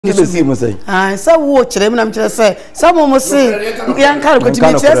Ah, so watch them. I'm just say some almost say young car go to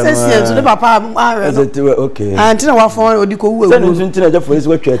be so the papa okay. And no one for odiko wu.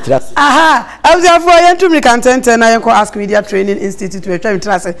 Aha, I was for you to me content and I ask media training institute to try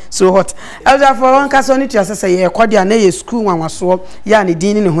to so hot. I was for one case on it to say ye kwadia na ye school one was so ya ni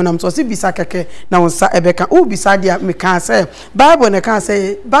din ni honam so se bisa keke na wonsa ebeka o bisa dia me kan say bible na kan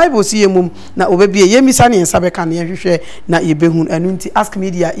say bible si yemum na obebie ye misa ne nsa beka na ye hwehwe na ye behun anu nti ask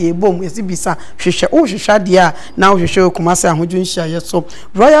media ye bom yesi bisa hwehwe o hwehwa dia na hwehwe kumase ahodwunhia ye so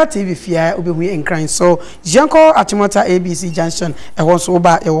Royal TV fia obehu enkran so Janko Atimota ABC Junction ehwo so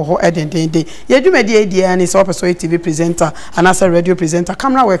ba ehwo edendende ye dwumadi edia ni so person TV presenter and as a radio presenter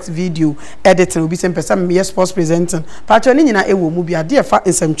camera works video editing obi sem person me sports presenting patcho ni nyina ewo mu bia de fa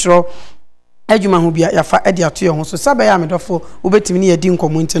nsamtro adwuma ho bia ya fa ade ato ye ho so sabe ya medofo obetimi ne yedi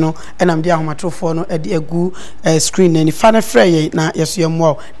nkomo ntino enam de ahomatrofo no ade agu screen na ni fa na frɛ ye na yeso ye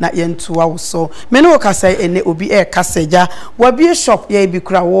mo na ye ntoa wo so me no kasa ene obi kasaja wa bie shop ye bi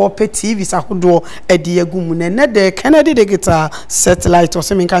kura wo pe TV sahodo ade agu mu ne de Kennedy digital satellite o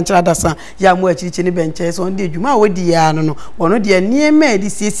se me kan kira dasa ya mo akirichi ne benche so de adwuma wodi ya no wono de niema edi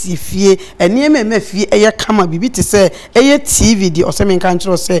siesie fie niema ma fie eye kama bibi te se eye TV di o se me kan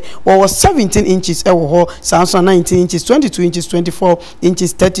kira se wo 17 inches ewo Samsung 19 inches 22 inches 24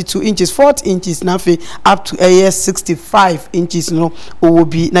 inches 32 inches 40 inches nafe up to 65 inches no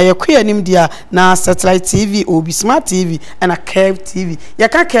obi na yakwa nim dia na satellite TV obi smart TV and a curved TV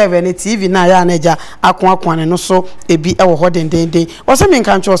yaka curve any TV na ya na eja akwan no so ebi ewo dendenden o se me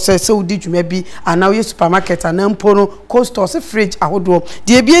kan cho se odi dwuma bi ana we supermarket ana mpo no cold store se fridge ahodo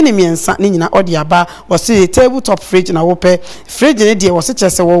de ebi eni miensa ni nyina odi aba o se tabletop fridge na wo pe fridge ne de wo se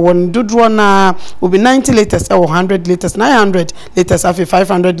chese wo won dodro na will be 90 liters or 100 liters 900 liters afi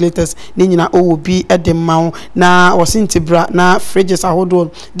 500 liters ni nyina o will be at the mount na wasinti bra na fridges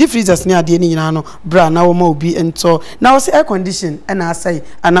ahodo di freezers ni ade ni nyina no bra na wo ma obi ento na was air condition na asai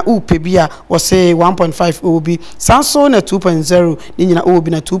ana upe bia was say 1.5 will be Samsung na 2.0 ni nyina o will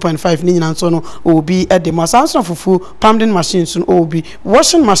be na 2.5 ni nyina so no will be at the Samsung fufu pounding machine so will be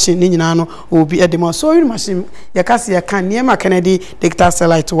washing machine ni nyina no will be at the sewing machine yakase yakan niema Kennedy digital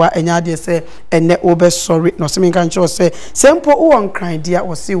satellite wa enya de say ene obe sorry no se me kan cho say sempo o won kran dia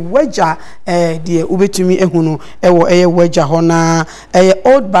o se waja de obetumi ehunu ewo eye waja ho na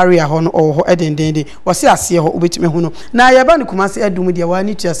old barrier ho no o ho edendende o se ase ho obetumi ehunu na ye ba ne kumase adum dia wa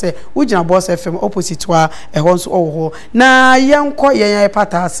ni tia say ugina boss FM opposite wa ho nso o ho na yenko yen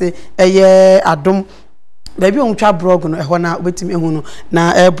pata ase adum baby on twa blog no ehona na obetime hu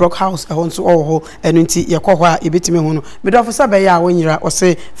na block house ehon so oho enu nti yekọ a ebetime hu no medofo sabe ya wonyira o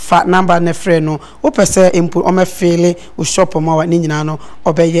se fa number ne frɛ no wo pese impu o me fele o shop ma wa ni nyina no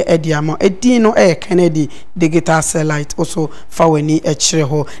obeye ediamo edin no Kennedy digital satellite also fa wani ekire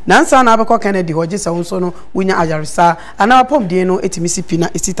ho nansa na abekọ Kennedy ho gisa won so no wonya ayaresa ana pom din no etimi sipi na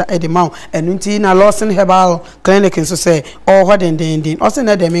esita edimau enu nti na Lawson Herbal Clinic nso se oho den o se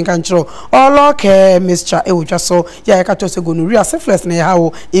na dem kan kiro o loke Mr. Ewo so ya yakato se gonorrhea syphilis na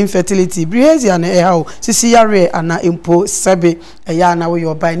ehawo infertility bilharzia na ehawo sisi yare ana impo sebe ya na we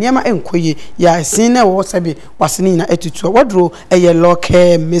oba niema enkoye ya sin na wo sebe wasini na etutu wodro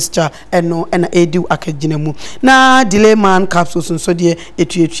loke mixture eno na edu akagina mu na delay man capsules nso de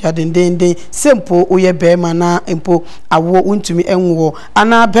etuetua dendenden sempo oye bema na impo awo untumi enwo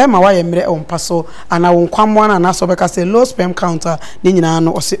ana bema wa ye mre ompaso ana wonkwamo na so beka se low sperm counter ni nyina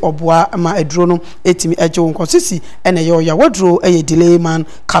no ose oboa ma eduro no etimi konsisi ene ya wodro delay man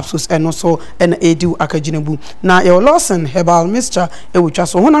capsules eno so ena edu akaginebu na ye Lawson Herbal mixture ewutwa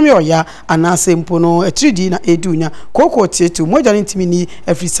so honam ya anase mpo no 3D na edunya koko tietu moja ntimi ni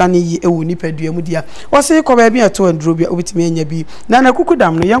afrisane yi ewu nipadua mu dia wose ko ba bia to andro bia obitimi anya bi na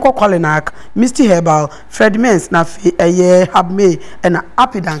kukudam no yenko kwalenak Mr. Herbal Fredmans na fe habme ena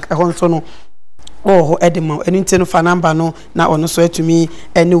apidank ehon so no oh edema enintenu fa number no na ono so etumi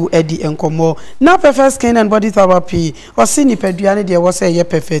enu edi enkomo na perfect skin and body therapy o si ni padua ne de wo say ye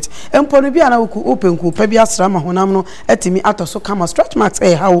perfect empo no bia na woku open ku pa bia sra ma honam no etimi atoso kama stretch marks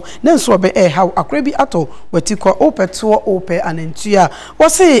hawo na nso be hawo akra bi ato watiko opeto ope anentua wo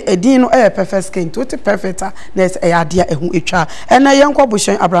say edin no perfect skin to perfect na adia ehu etwa ena yenko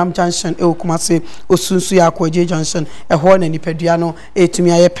boshen Abraham Junction Kumase osunsu ya akwaje Junction eho na ni padua no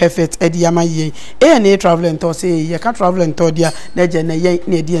etumi aye perfect edi amaye na traveling to say ye can traveling to dia na je na ye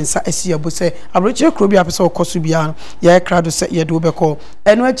na di ensa asi abose abrochi kro bi apese okoso bia ye krado se ye do be ko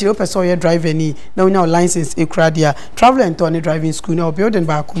eno achi o pese ye driver ni na unya license e kradia traveling to ni driving school na building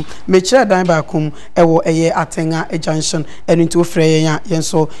back me chere dan back ewo eye atenga junction eno nti ofre ye ya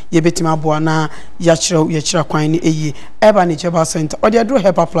yenso ye betima boa na ya kire kwan ni eyi eba ni cheba center or dia do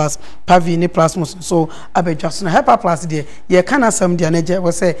Hepa Plus pavi ni plasmos so abedwaso na Hepa Plus de ye kana sam dia na je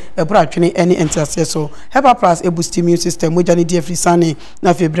we say ebra twene any entiase so Hepa Plus e boost immune system moja ni dia free sane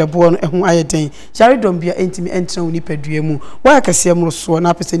na febrebo no ehu ayeden share dom bia entimi entra uni padua mu wa kase mroso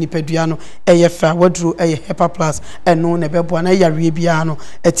na pese ni padua no eye fa wadru eye Hepa Plus eno na bebo na yare bia no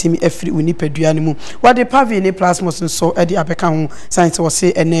etimi afri uni padua no mu wa de pavi ni plasmos so e de abeka ho science we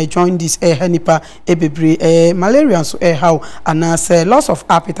say ene join this hanipa ebebre malaria so how and say loss of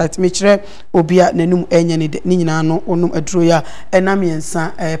appetite me kire obia nanum enye ni nyina no onum aduro ya enam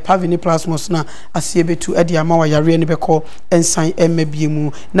yensa pavini plasmos na asie betu e dia ma wa yare ne beko ensan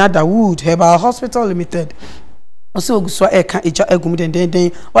emmabiemu na Dawood Herbal Hospital Limited also oguso eka eja egum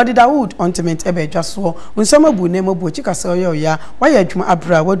den what Dawood ointment ebe dwaso unsama bu ne mobu chikase oyo ya waya adwuma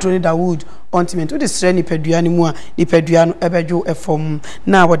abra wadro ne Dawood ointment with the streni pedua ni mu a ni pedua no ebedwo efom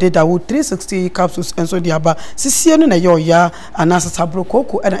na wode Dawood 360 capsules enso di aba sisie no na yo ya anasa sabro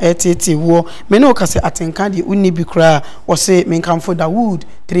koko na etete wo me no kase atenka di unni bi kra wo se menkamfo Dawood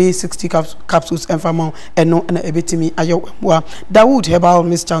 360 capsules enfama eno na ebetimi ayo wa Dawood Herbal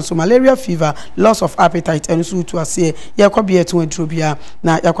Mist malaria fever loss of appetite enso to ase ye kwabia etu adrobia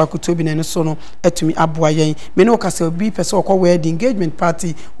na yakwakutobi na so no etumi aboa yen me no kase obi pese okọ wedding engagement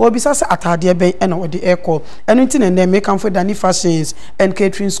party obi sase atade ben ena wode ekọ enu nti na make am for Dani Fashions and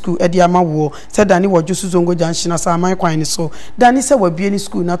Catering School e dia mawo se Dani wojusu zongo janshina sa man kwan ni so Dani se wabie ni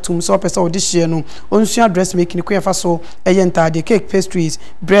school na tum so pese wode hye no onsu dress making ko yefa so eye ntade cake pastries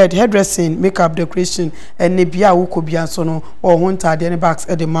bread hairdressing makeup decoration ene bia wo ko bia so no o ho ntade ne bags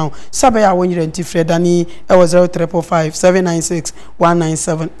e de mawo sabe ya wonyire nti fre Dani e was 0355 796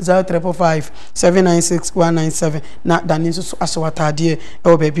 197 0355 796 197 na Dani so asowatade e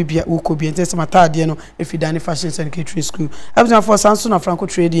o be bibia wo ko bia ntse matade no efi Dani Fashions and Catering School abuna for Sanso na Franco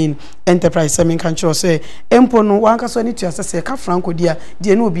Trading Enterprise semen kan chiro say empo no wanka so ni tuase se ka Franco dia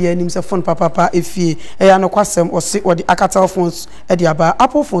de no obi anim se phone papa efie e ya no kwasem o se o de Akatal phones e de aba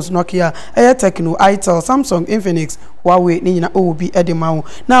Apple phones Nokia e Tecno Itel Samsung Infinix Huawei ni nyina obi e de mawo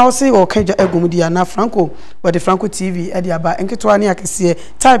na o se o kaja egum dia na Franco with the Franco TV e de aba enketo ani akese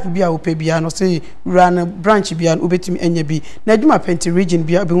type bia ope bia no se run branch bia no obetimi enya bi na adwuma penti region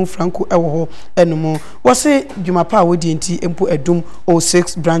bia be hu Franco e wo ho enomo wo se dwuma pa wodi enti empo edum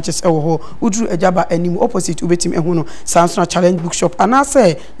 06 branches e wo ho udru ejaba anim opposite obetimi ehu no Samsung Challenge Bookshop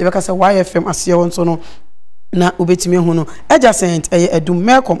anase yebeka se YFM asiye wonso no na ubetimi hono adjacent edum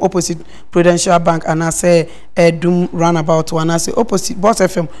Melcom opposite Prudential Bank anase edum runabout anase opposite Boss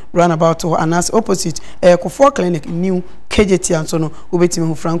FM runabout anase opposite Kofo Clinic new KJT anso no ubetimi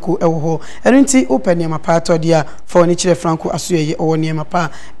ho Franco ewo ho enti open ne mapato dia for ni chire Franco asoye owo ne mapa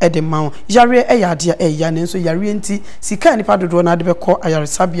ede mawo yare eyade eya ne nso yare enti sika nipa dodo na de beko ayare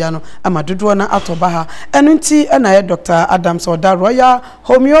sabia no ama dodo na atoba ha enti na Dr. Adams Oda Royal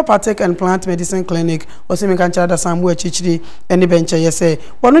Homeopathic and Plant Medicine Clinic osemi kancha da samu achichiri eni benche yese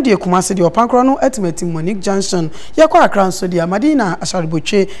wono de kumase de opankro no ultimate Monique Junction yakwa akran so de Madina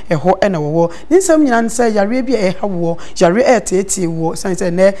asharibotwe eho ena wowo ninsam nyina nse yare bia ehawo yare etete wo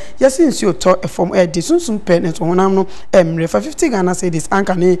sanse ne yesinsi oto efom de sunsun pen enso honam no emre for 50 Ghana cedis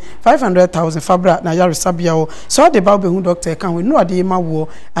anka ne 500,000 fabra na yare sabia wo so de ba behu doctor kan we no ade ma wo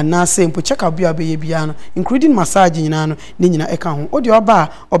anase mpo check up bia be bia no including massage nyina no ni nyina eka ho odi oba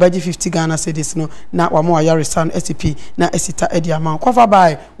obaji 50 Ghana cedis no na wamo yare san SCP na esita edi ama cover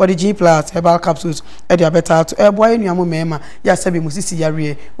by what the G plus herbal capsules edi abeta to eboy nuamo mema ya sabi musisi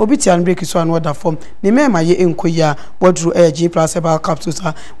yare obi ti an break so an order form ni mema ye enkoya wodru G plus herbal capsules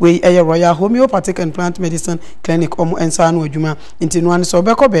we Royal Homeopathic and Plant Medicine Clinic omo ensa no adwuma nti no an so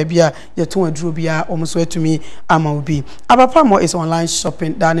beko ba bia ye to aduro bia omo so atumi ama obi abapa mo is online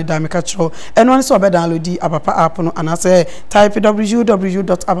shopping dani damika chro eno an so be download abapa app no anase type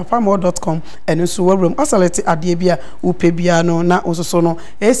www.abapamo.com eno so room asalete ade bia upe bia no na ososo no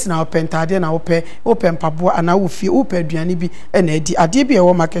esina opentade na open pabo ana ufie upe aduane bi ena adi ade bia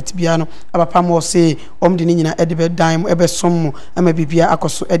wo market bia no abapamo se omde ni nyina ede be dan ebe som ama bibia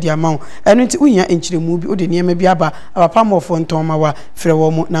akoso ede ama eno nti unya enchiremu bi ode niema bi aba abapamo fo ntoma wa frɛ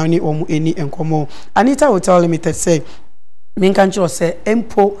wo mu na ni omu eni enkomo Anita Hotel Limited say minkancho se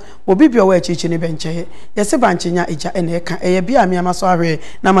empo obi bia wa achichi ne benche yese banchenya eja ene eka eye bia miama so ahwe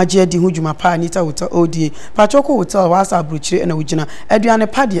na magie di hudwuma pa Anita Hotel odie Pachoko Hotel wasa abruchire ena wugina aduane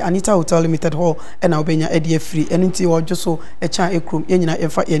padi Anita Hotel Limited hall ena obenya edie free enti wojoso echa ekrum yenyina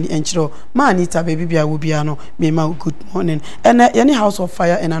emfa yeni enchiro ma Anita baby bia wo bia no mema good morning ena yeni House of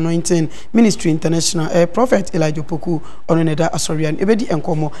Fire and Anointing Ministry International Prophet Elijah Opoku ononeda asorian ebedi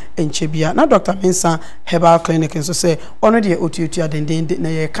enkomo enchebia na Dr. Mensa Herbal Clinic nso se ono ye otuotua dendende na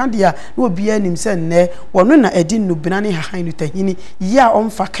ye ka dia na obi anim se nne wono na edi nnubina ne hahan no tahini ya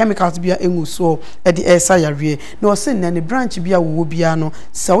omfa chemicals bia engu so edi esa yare na o se nne ne branch bia wo bia no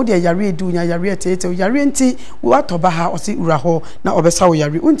sa wo de yare edu nya yare tete yare nti wo atoba ha o se ura ho na obesa wo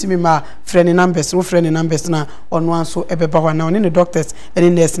yare untimi ma frene numbers wo frene numbers na ono anso ebeba ho na one ne doctors ene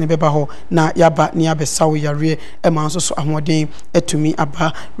nurse ne beba ho na yaba ni abesa wo yare e ma anso so ahoden etumi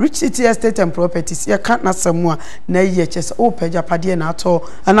aba Rich City Estate and Properties ya kan na samu na ye chese o peja pade na ato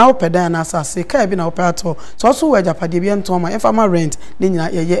ana o peda na asase ka bi na o ato so so we japade bi ento ma efama rent ne nyina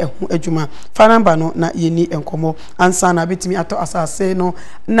ye ehu adwuma fa number no na ye ni enkomo ansa na betimi ato asase no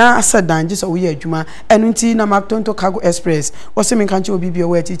na asadanje so we adwuma enu nti na Mactonto Cargo Express o se menkanche obi bi o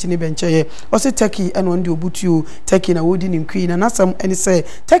we tichi ne benche ye o se Turkey eno ndi obutu Turkey na wodi nim queen na sam eni se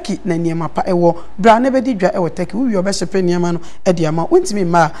Turkey na niema pa ewo bra na be di dwa ewo Turkey wi obe shepe niema no e di ama untimi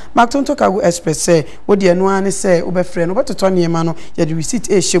ma Mactonto Cargo Express say wodi eno an say obefre no betoto niema no ye the receipt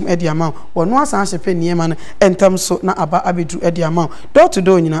e shem e di ama wono asan shepe niema no entam so na aba abedu e di ama door to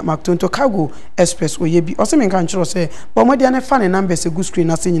door nyina Mactonto Cargo Express oye bi o se menka nchiro say bomodi ane fa ne number se good screen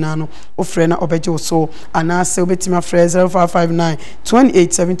na se nyina no ofre na obeje so ana se obetima frɛ 0559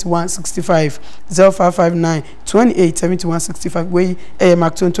 287165 0559 287165 we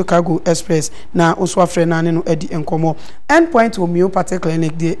Mactonto Cargo Express na oso afre na ne no edi enkomo endpoint homeopathic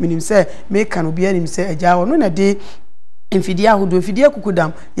clinic de minim se make can obi anim se agya no na de Infidia hudo infidia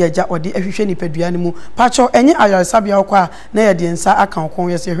kukudam yeja odi ehwehwe nipadua ne mu pacho enye ayaresabia okwa na ye de nsa aka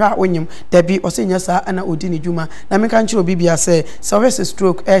okon yese hwa onyim dabi osenya sa ana odi ne dwuma na menka nchiro bibia se service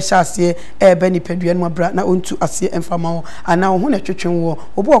stroke e hyase e be nipadua ne mu bra na ontu ase emfama ho ana ho na twetwen wo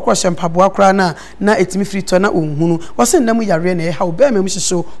obo okro hyempaboa kra na etimi frito na onhunu wose nnam yare na e ha obe mem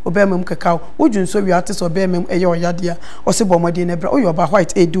hyehyo obe mem kekao wodwunso wi ate so obe mem eye oyade a ose bomode ne bra oyoba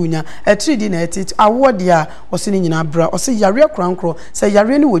white edunya e 3D na etit awode a ose ni nyina bra se yare krankro se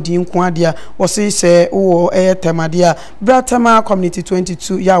yare ni wodi nko ade wo se wo temadia Bratama Community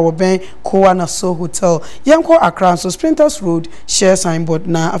 22 ya wo ben Koa na So Hotel yenko Accra so Sprinters Road share signboard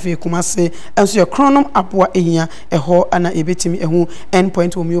na afi Kumase enso ye kronom apwa ehia eho ana ebetimi ehu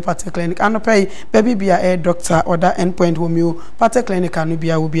endpoint homeopathic clinic anopay baby bia doctor order endpoint homeopathic clinic anu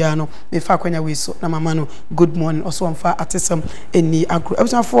bia wo bia no me fa kwanya we so na mama no good morning also amfa atesam eni agro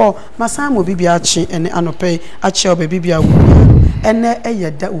ebusafo masamo bibia chi ene anopay achi baby bia ene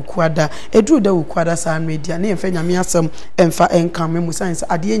eyeda ukuada edru da ukuada sa media na emfa nyame asem emfa enkam memu science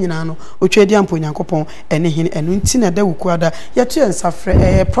ade nyina no otwedi ampo nyankopon ene hene enu nti na da ukuada yetu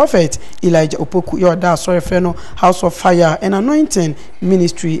ensafre prophet Elijah Opoku yoda sorry frɛ no House of Fire and Anointing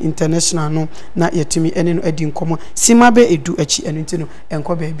Ministry International no na yetumi ene no adi nkomo simabe edu achi enu nti no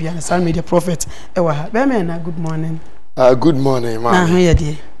enko ba bia na sa media prophet ewa ha be me na good morning. Good morning, ma.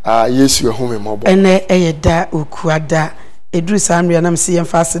 Yedi. Yes, you home mobo. Ene eyeda ukuada edru samria nam se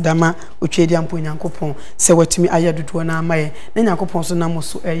yemfa sedama otwedi ampo nyankopon se watumi ayadodo na amaye na nyankopon so nam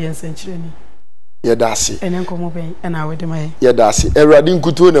so yensenkyereni yedase ene nkomo ben ena awede maye yedase ewrade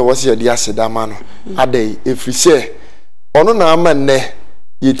nkuto na wose yede asedama no adai efrise ono na ama nne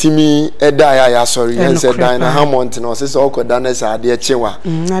yetimi eda ya sorry yense dan na Hamont na ose se okoda na se ade echewa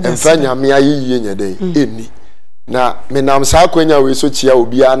emfa nyame ayiye nyede eni na menam sa kwanya we so chia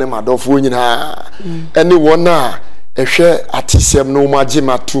obi ane madofo nyina ene wona ehwe atisem no magye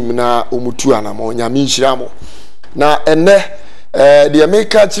matum na omutu anamo nyame nhiramo na enne the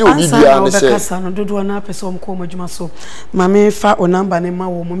America chi obi bia ne se kasa no dodo na pese omko madwuma so mame fa o number ne ma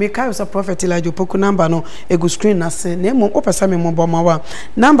wo me kai so prophet Elijah Opoku number no egu screen na se na mo opesa me mo boma wa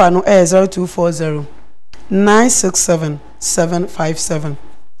number no 0240 967 757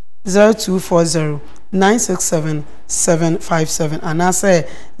 0240 967 757 and I say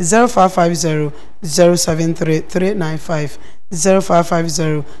 0550 073 395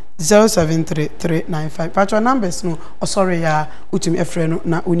 0550 073 395 patro numbers no sorry ya utumi efre no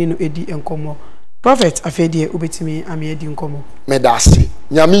na uni no edi enkomo prophet afedie ubetimi ame edi enkomo medasi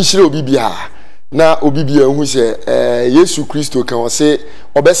nyame nhire obibia na obibia hu se Yesu Kristo kan o se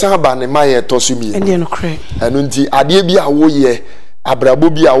obesa ba ne maye tosumi ende no kre enu nti ade bi awo ye abrabo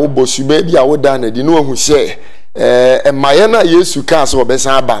bi awo bosuba bi awo da na di no hu se maye na Yesu kan so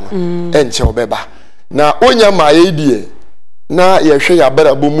obesa ba no enche obeba na onya maye die na yehwe ya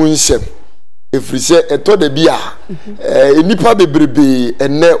barabo mu nsem efrise eto de bia enipa bebrebe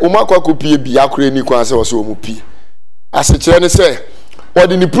enne omakwa kopie bia akora ni kwa se wo so omupi asechire ne se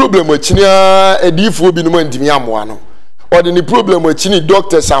odi ni problem achinia edifo bi no mandimi amoa no odi ni problem achini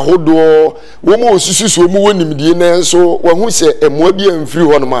doctors ahodo wo mo osususu wo mo wonimdie ne so wo hu se emoa bi amfiri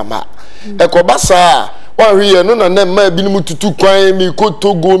ho no mama ekobasa wa hwe no na na ma bi no tutu kwan mi ko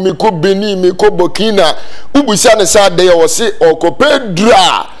Togo mi ko Benin mi ko Burkina ubusia ne sa de wo se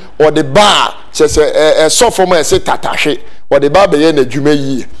okopedra o de ba chese sofo ma se tatahwe o de ba be ye na dwuma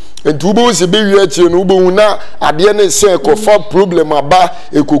yi entubo se be wi achi no ubo na ade ne se ekofa problem aba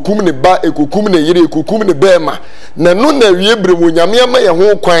ekokum ne ba ekokum ne yire ekokum ne bema na no na wie bremu nyame ma ye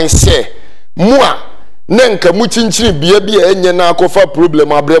ho kwan se mua nenka mu chinchiri bia bia enye na akofa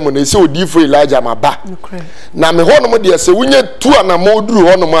problem abremu na se odifo Elijah maba na me hono mo de se wunye tu anama oduru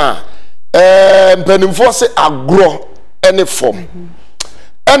hono ma mpanimfo se agro ene form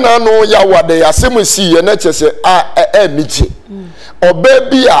ena no ya wade ya semusi ye na chese niche oba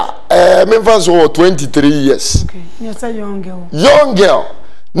bia memfa so 23 years okay yes a young girl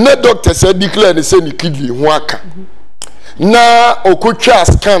na doctor said declare ne say ni kidney ho aka na okotwa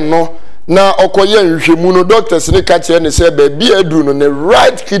scan no na okoye nhwemu no doctors ne ka kire ne say ba bia aduru no ne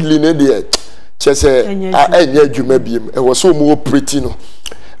right kidney ne de chese enya adwuma biem e wo so mo operate no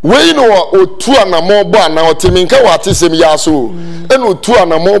we no otu anamo bo ana otiminka watesem ya so eno otu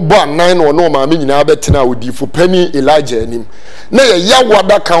anamo bo anan no no ma me nyina betena odifo pani Elijah anim na ya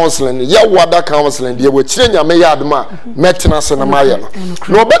wada counseling de we kire nyame ya adoma metena se na maye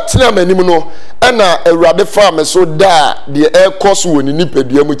no betena manim no na awurade fa me so da de course woni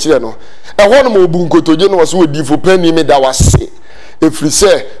nipadua mu kire no ho no mo bu nkotoje no so odifo pani me da wase efri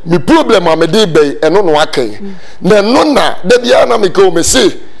se mi problem amede be eno no akan na no na da bia na me ko me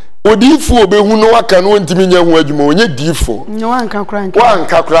se odifu obehu no aka no ntimi nya hu adwuma onye difo no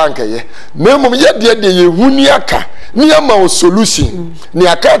wanka kranka ye na mum ye de ye hu ni aka ni ama o solution ni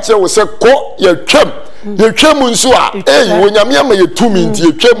aka che wo se ko ye twam nso a wonyame ama ye tumi nti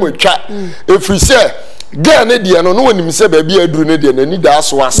ye twam twa efri se ga ne de no wonim se ba bia aduru ne de na ni da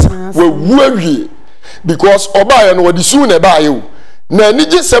so asa wa wu awie because oba ye no wodi su na ba ye wo na ni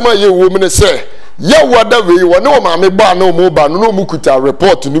je sema ye wo me se ya wada we wona o ma me ba na o mo ba no mo kuta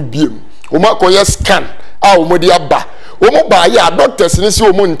report no biem o ma ko ye scan a o mo di aba o mo ba ya doctors ni se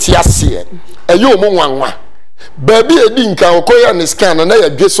o mo nti ase e o mo nwanwa baby edi nka o ko ya ni scan na ya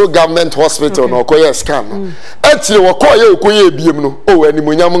Dweso government hospital no ko ya scan no atire wo ko ya o ko ya biem no o ani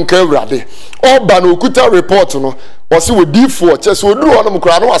mo nyam nka awurade o ba na okuta report no o se wo D4 chese wo duru hono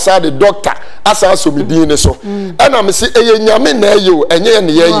mkra no asa de doctor asa so midin ne so ana me se eye nyame na eye o enye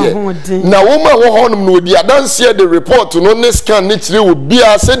ne ye na wo ma wo hono no odi adanse de report no ne scan ne kire wo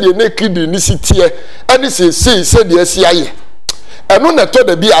bia se de ne kidi ni sitie ani se de asi aye eno na to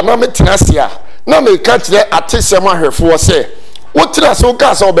da bi ana me tena se a na me ka kire atesem ahwefo se wo tena se wo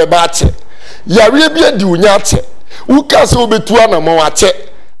ka se obeba ache yare bia di unya ache wo ka se obetu anamo ache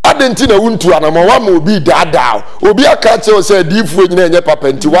adenti na wuntu anamo wa ma obi daadaa obi aka che o se difu nyina enye papa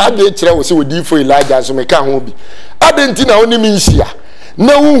nti wa de kire wo se odifu Elijah so me ka ho bi adenti na oni mi nhia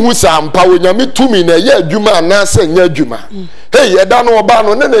na wuhu sampa wonyame tumi na ye adwuma anase nya adwuma hey eda no oba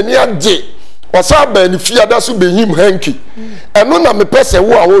no na nani age osaba ni fiada so behim hanki eno na me pese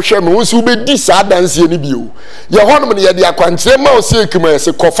wo a wo hwe me wo so be di sa danse ni bio ye honom ne ye de akwankyere ma o se ekuma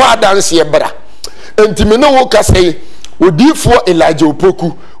se kofa danse bra entime no wo kasei odifo Elijah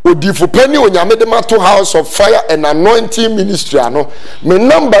Opoku odifo pani onyame de mato house of fire and anointing ministry ano me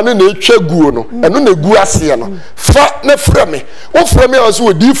number no na etwa guo no eno na gu ase no fa na fra me wo fra me aso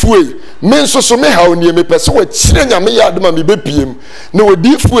odifo e me nso so me hawo nie me pese wo kire nyame ya adoma me bepiem na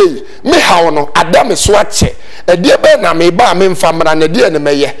odifo e me hawo no adame so ache ede be na me ba me mfa mra na de ne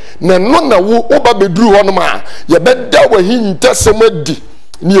meye na no na wo ba beduru ho no ma ye be da wa hintasem adi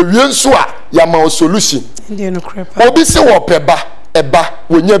ni ewie nso a ya ma solution ndi no crepa obi se wo peba eba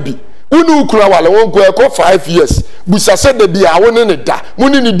wonya bi unu ukura wale won ko 5 years busase de bia woni ne da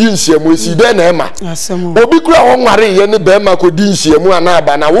muni ni di nhyiamu esi de na ema obi kura won ware ye ne be ma ko di nhyiamu ana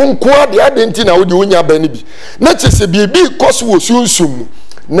aba na won ko ade adenti na wodi wonya ba ne bi na chese bi koso wo sunsum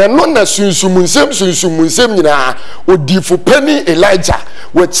na no na sunsum nsem nyina odifo pani Elijah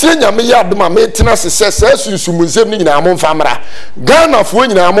wo kire nyame ya adoma metena sese sunsum nsem ni nyina mo mfamra Ghana fo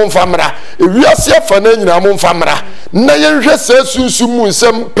nyina mo mfamra ewiase afa na nyina mo mfamra na yenhwe se sunsum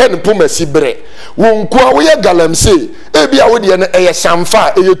nsem pen pomasi bre won ko wo ye galamse ebia wo de na eye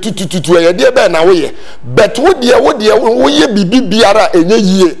shamfa eye tutututu eye de be na wo ye bet wo ye bibi biara enye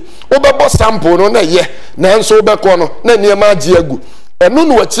yie wo bebo sample no na ye na nso wo be ko no na niema agi agu enu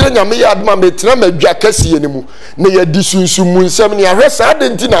no wakire nyame ya adoma metena madwa kasiye ne mu na ya di sunsum nsem ne ahwesa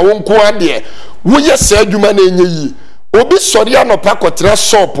adenti na wo nko ade wo ye se adwuma na enye yie obi sori anopa kotera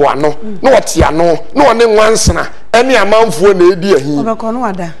shop ano na wote ano na one nwansena ene amanfo na edi ahi obeko no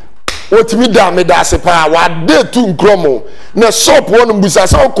wada otimi da me da se pa wade tu nkromo na shop wonu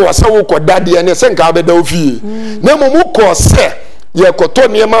mbusasa ko se wo kodade ene se nka beda ofie na momu ko se ye koto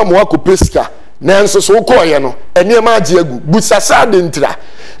niema mo akopeska nanso so koye no enema age agu busasa de ntira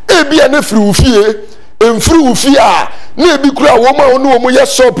ebia na firi ufie emfiri ufie a na ebi kura wo ma onu omo ye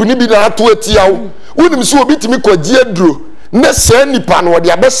shop ni bi na ato atia wo wonim so obi timi kwagie aduro na se nipa no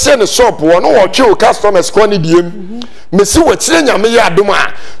de abese ne shop wo no wo twe customers ko ni diem mesi wo kire nyame ye adom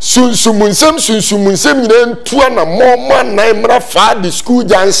a sunsumun nyina ntua na moma na mra fa di school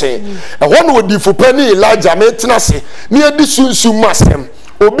jansen ho no odi fopani Elijah metena se ne edi sunsum masem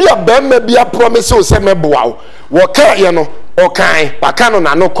obi abemma bia promise o se meboa wo ka ye no okan paka no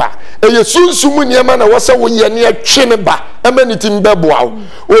na no kwa eye sunsum niema na wo se wo ye ne atwe ne ba emaniti mbeboa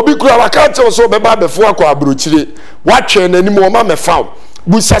obi kura waka che so beba befo akwa abrochire watwe nanim o ma mefa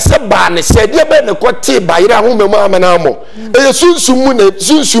busase ba ne se de be ne kote bayira ho memu amana amo eye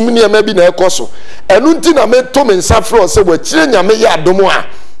sunsum niema bi na ekoso enu nti na meto me nsafro se wo kire nyame ye adomo a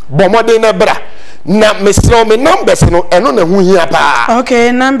bomode na bra na mesro me numbers no eno na hu hia pa.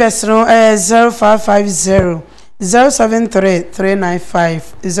 Okay, numbers no 0550 073395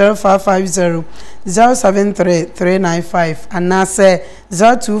 0550 073395 and now say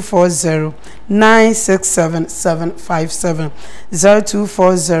 0240 967 757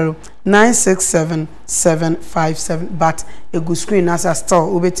 0240 967 757 but a good screen as a store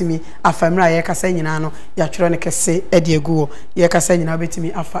ubetimi afamra ye kasa nyina no ya twero ne kese ede aguo ye kasa nyina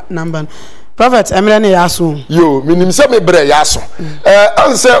ubetimi afa number Prophet Emre ne yaso yo minim se me bre yaso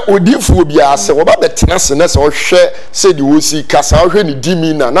anse odifu obi ase wo ba betena se na se wo hwe se di wosi kasa wo hwe ni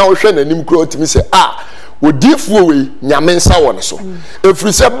dimi na wo hwe nanim kro otimi se odifu we nyame nsa won so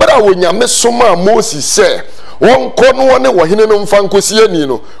efri se bra wo nyame soma Moses se won kono woni wo hene no mfa nkosi ani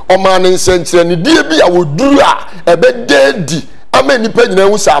no o ma ne nsenkyere ne die bi a woduru a ebededi ama nipa nyina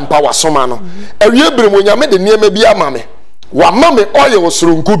hu sampa wasoma no awie bremo nyame de niema bi ama me wa mame oil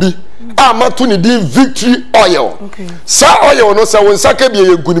soronko bi amatu ni di victory oil sa oil no sa won saka bi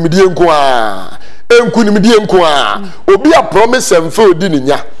yenkunimdie nko a obi a promise emfe odi ni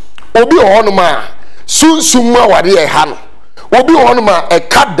nya obi hono ma sunsum ma wade e ha no obi hono ma e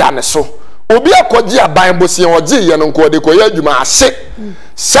kada ne so obi akoji aban bosie oje ye no nko de koye adwuma ase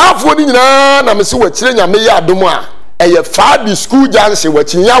safo ni nyina na mese wakire nyame ye adom a eye fa di school janse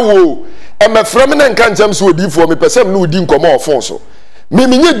wakinya wo emefrem na nka ncham so odifo me pesem na odi nkomo ofon so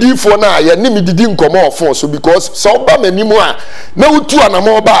menye difo na ye ne me didi nkomo ofon so because so ba manimu a na utu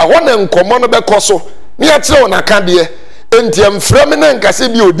anamo ba ho na nkomo no be koso ne ya kire wona ka de enti emfrem na nka se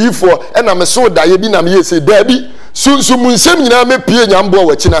bi odifo e na me so da ye bi na me ye se da bi sunsum nsem nyina me pie nyambo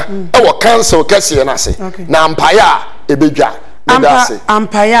wakina e wo cancel kase na se na ampaya ebedwa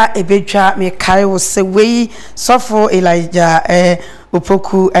ampaya ebedwa me kai wo se we sofo Elijah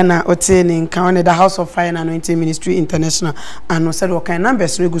Opoku ena oteni nkan the House of Fire and Anointing Ministry International and no said okay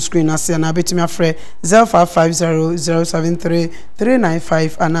numbers no go screen as na betimi afre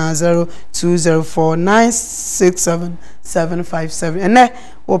 0550073395 and 0204967757 ene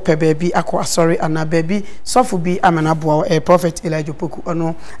wo pe baby akwa sorry and baby sofo bi amana boa Prophet Elijah Opoku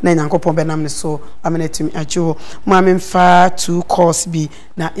ono na nyankopon benam ne so amenetimi achiwo mo amemfa 2 course bi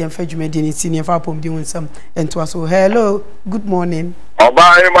na yemfa dwumadi ni ti yemfa pom di wonsam ento so hello good morning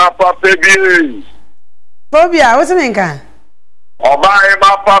Obaye ma papa bi. Phobia, what's the name? Obaye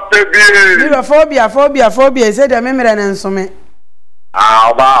ma papa bi. You phobia. Say the memory and so me.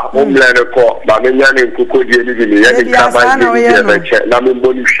 Oba, umlene ko. Ba me nyane nkuko die ni ni. Yani kama ni beche. Na me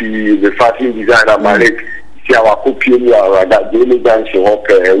mboni shi the fashion designer Malik. Si awakopie ni awada. Dele dance hope.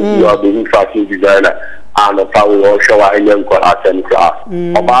 You are the fashion designer. Ano pawo o showa enyenko asen class.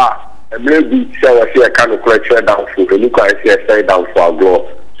 Oba. Maybe say we see a kind of culture down for the look at say down for go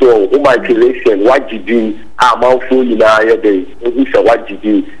so imagination what you do amount for you na ye dey we say what you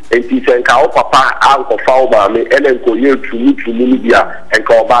do and you say ka papa uncle fa ba me and ko ye tumi bia and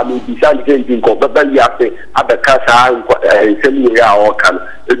ka ba me bi say anything ko ba ya say abeka sa same way a o kan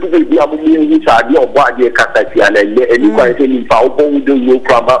e du bi am me say dey obo ade kasa ti ana ye and you can say ni fa obo we do no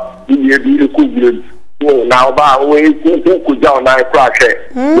problem ni bi ko bi now ba we ku down na crash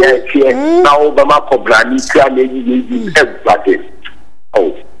yeah now ba ma cobra ni kra na yi everybody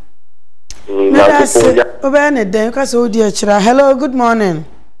oh obene den ka so di akira hello good morning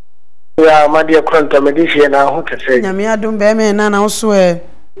ya ma dia kwanta medishe na ho kase nyame adom be me na na so e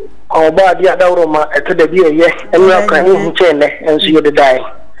oba dia dawro ma eto da bi eye enwa kan hu chene enso ye de dai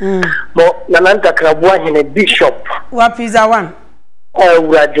mo nananta krabua hene bishop wa pizza one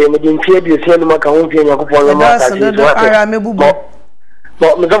urade me din tie bi se no maka ho pie nyakopon no maka ti so ara mebubu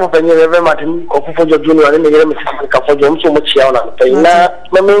mo me do penye reve matin okufo jojuno ani me yere me sisi ka fo jom so mo chia na pe na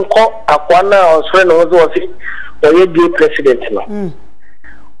me nko akwa na osre no zo osi oye di president no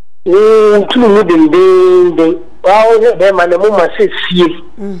tu mu din wa o be ma ne mo ma se sie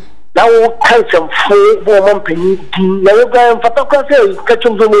na wo kansom fo bo mo mpani din na wo gan fata kwa se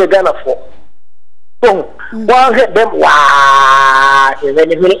kachum zo me Ghana fo so wa he dem wa e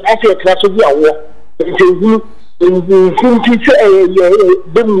ne me ase tra so bi awo nti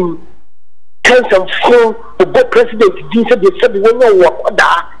dem kansom fo the president din se de se de won wo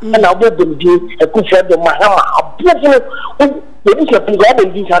koda na bo dem din e ku fe de mahama abofo we dis na pinga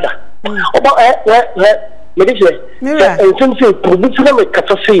dem din sada oba Medicine, and some say, producer make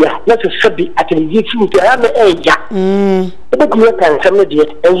Catosia, not a subby at a year to have a ya. The book you can some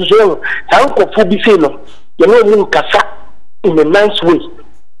idiot, and so, Uncle Fubicino, you know, Cassa in a nice way.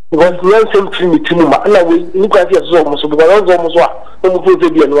 Because no same thing to Numa, and I will look at your zone, so we are almost what, that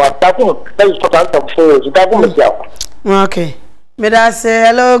is what I'm for, that woman. Okay. May I say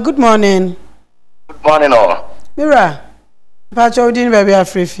hello, good morning. Good morning, all. Mira, Pacho didn't baby a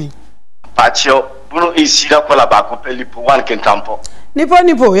free fee. Pacho. Bruno is here for about Pelipo one can tampo.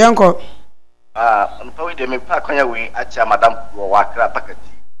 Nipo, Yanko. On Poe de me pack on your way at Madame Wakra Packet.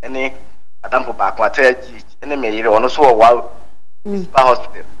 Any Madame Bakwate, any mayor on so a while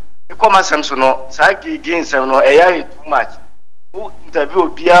hospital. You come as Samson, Saki gains some no a too much. Who interview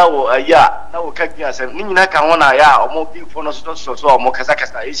Bia or a ya, now catch us and Nina can one aya or more big for no so or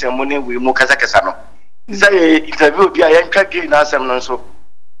Mokazaka is a money with Mokazakasano. Say interview Bia and Kaki us and so.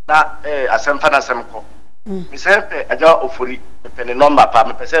 Na asemfa na semko me sempe aja ofuri pe ne number pa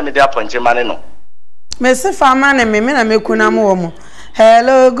me pese me dey aponche mane no me se fa mane me na me kuna mo mo.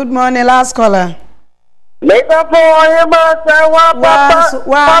 Hello, good morning, last caller. Later for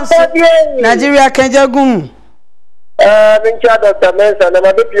papa Nigeria Kenjagum. Mincha Dr. Mensa na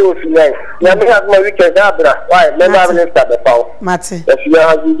mabe pio finai na me have my weekend abra why me na minister be paw Mate if you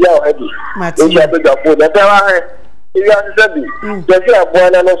have you already mincha be go for that wa if you have sabi just ya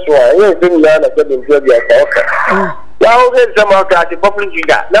boana no so e be mi na se be ntia bi aka ya o ge sama ka ti public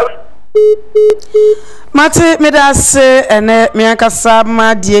figure na Mate me da se ene me akasa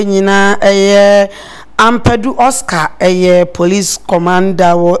ma die nyina eye Ampedu Oscar police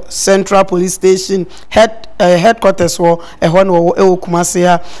commander wo Central Police Station headquarters wo ehon wo Kumase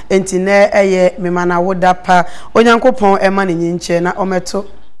ha enti na memana woda pa onyankopon ema ne nyinche na ometo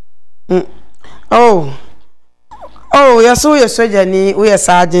yeso jani we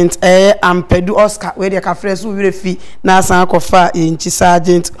sergeant Ampedu Oscar we de ka fresh we refi na san akofa enchi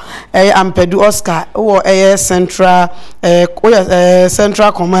sergeant Ampedu Oscar wo central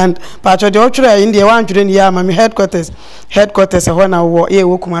central command pacho de otwere in the one twere ni ya mami headquarters ho na wo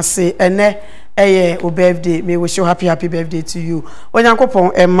wo Kumase ene o birthday may wish you happy birthday to you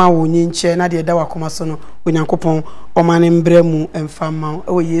onyankopon emma wo nyinche na de da wakoma so no onyankopon omane mbremu emfama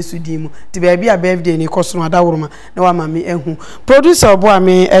o Yesu dimu ti baabi a birthday ni koso no adawroma na wa mami ehu producer obo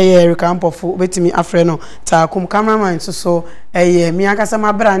ame Eric Ampofo betimi afre no taakum cameraman so mi akasa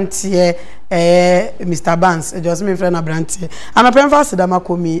ma brantie Mr. Banks just me friend na brantie ana pemfa sedama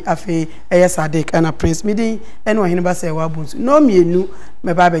komi afi Sadik ana Prince midin ene ohene ba se wa bunsu no mienu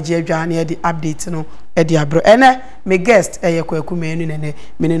me ba beje adwa na e update no e di abro ene me guest kwaku menu nene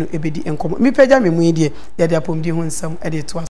menenu ebedi enkomo mi pagya me mu die ye de apomdi hu nsam e de to